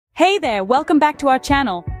Hey there, welcome back to our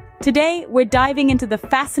channel. Today, we're diving into the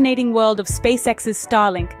fascinating world of SpaceX's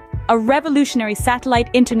Starlink, a revolutionary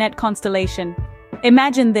satellite internet constellation.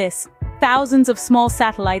 Imagine this, thousands of small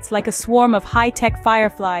satellites like a swarm of high-tech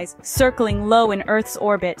fireflies circling low in Earth's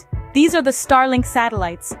orbit. These are the Starlink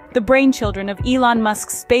satellites, the brainchildren of Elon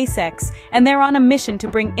Musk's SpaceX, and they're on a mission to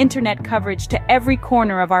bring internet coverage to every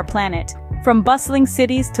corner of our planet. From bustling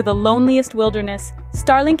cities to the loneliest wilderness,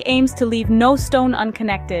 Starlink aims to leave no stone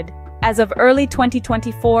unconnected. As of early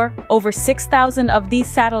 2024, over 6,000 of these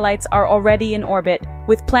satellites are already in orbit,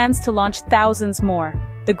 with plans to launch thousands more.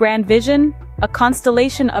 The grand vision? A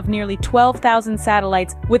constellation of nearly 12,000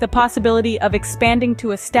 satellites with a possibility of expanding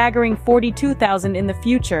to a staggering 42,000 in the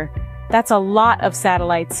future. That's a lot of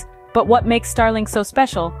satellites. But what makes Starlink so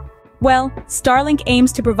special? Well, Starlink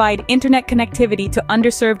aims to provide internet connectivity to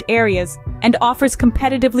underserved areas and offers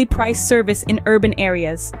competitively priced service in urban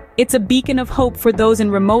areas. It's a beacon of hope for those in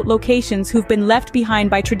remote locations who've been left behind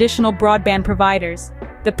by traditional broadband providers.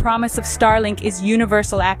 The promise of Starlink is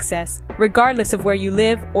universal access, regardless of where you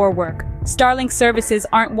live or work. Starlink services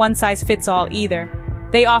aren't one-size-fits-all either.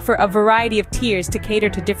 They offer a variety of tiers to cater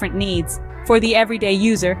to different needs. For the everyday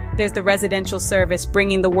user, there's the residential service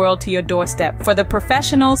bringing the world to your doorstep. For the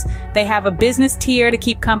professionals, they have a business tier to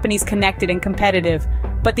keep companies connected and competitive.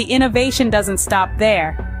 But the innovation doesn't stop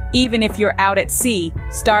there. Even if you're out at sea,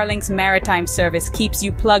 Starlink's maritime service keeps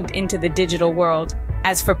you plugged into the digital world.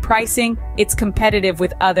 As for pricing, it's competitive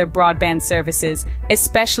with other broadband services,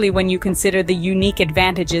 especially when you consider the unique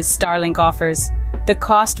advantages Starlink offers. The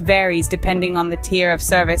cost varies depending on the tier of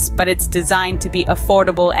service, but it's designed to be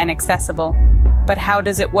affordable and accessible. But how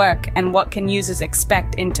does it work, and what can users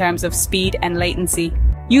expect in terms of speed and latency?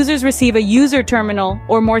 Users receive a user terminal,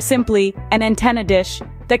 or more simply, an antenna dish,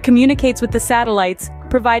 that communicates with the satellites,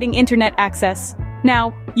 providing internet access.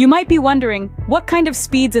 Now, you might be wondering, what kind of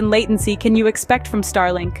speeds and latency can you expect from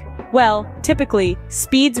Starlink? Well, typically,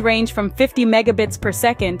 speeds range from 50 megabits per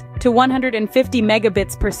second to 150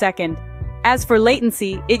 megabits per second. As for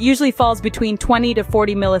latency, it usually falls between 20 to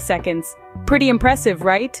 40 milliseconds. Pretty impressive,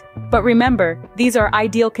 right? But remember, these are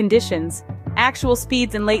ideal conditions. Actual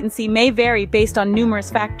speeds and latency may vary based on numerous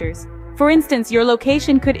factors. For instance, your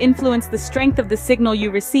location could influence the strength of the signal you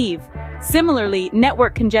receive. Similarly,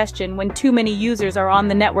 network congestion, when too many users are on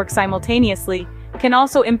the network simultaneously, can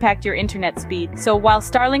also impact your internet speed. So while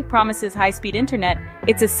Starlink promises high-speed internet,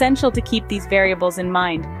 it's essential to keep these variables in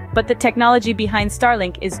mind. But the technology behind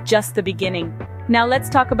Starlink is just the beginning. Now let's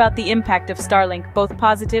talk about the impact of Starlink, both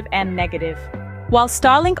positive and negative. While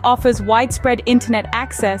Starlink offers widespread internet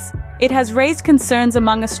access, it has raised concerns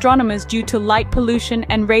among astronomers due to light pollution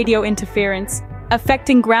and radio interference,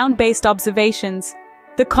 affecting ground-based observations.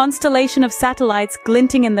 The constellation of satellites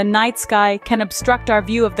glinting in the night sky can obstruct our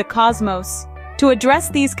view of the cosmos. To address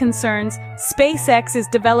these concerns, SpaceX is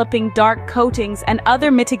developing dark coatings and other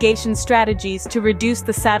mitigation strategies to reduce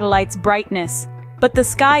the satellite's brightness. But the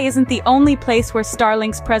sky isn't the only place where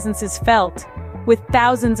Starlink's presence is felt. With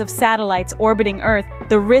thousands of satellites orbiting Earth,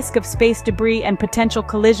 the risk of space debris and potential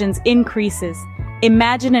collisions increases.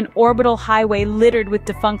 Imagine an orbital highway littered with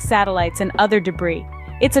defunct satellites and other debris.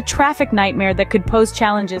 It's a traffic nightmare that could pose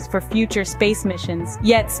challenges for future space missions.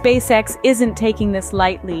 Yet SpaceX isn't taking this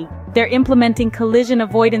lightly. They're implementing collision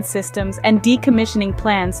avoidance systems and decommissioning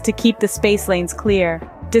plans to keep the space lanes clear.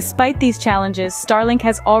 Despite these challenges, Starlink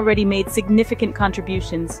has already made significant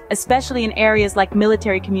contributions, especially in areas like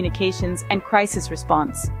military communications and crisis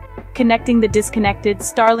response. Connecting the disconnected,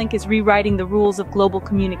 Starlink is rewriting the rules of global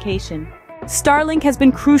communication. Starlink has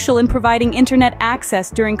been crucial in providing internet access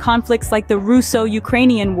during conflicts like the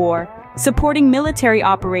Russo-Ukrainian War, supporting military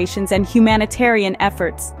operations and humanitarian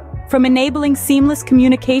efforts. From enabling seamless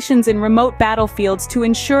communications in remote battlefields to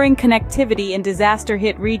ensuring connectivity in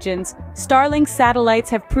disaster-hit regions, Starlink satellites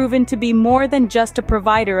have proven to be more than just a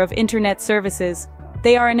provider of internet services.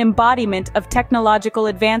 They are an embodiment of technological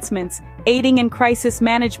advancements, aiding in crisis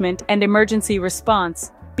management and emergency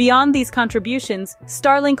response. Beyond these contributions,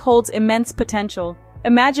 Starlink holds immense potential.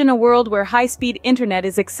 Imagine a world where high-speed internet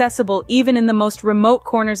is accessible even in the most remote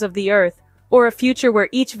corners of the Earth, or a future where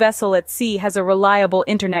each vessel at sea has a reliable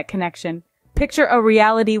internet connection. Picture a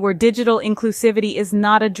reality where digital inclusivity is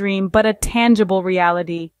not a dream but a tangible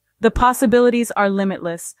reality. The possibilities are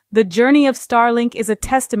limitless. The journey of Starlink is a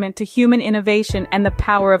testament to human innovation and the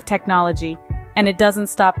power of technology. And it doesn't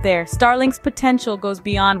stop there. Starlink's potential goes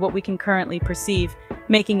beyond what we can currently perceive,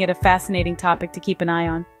 making it a fascinating topic to keep an eye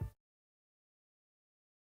on.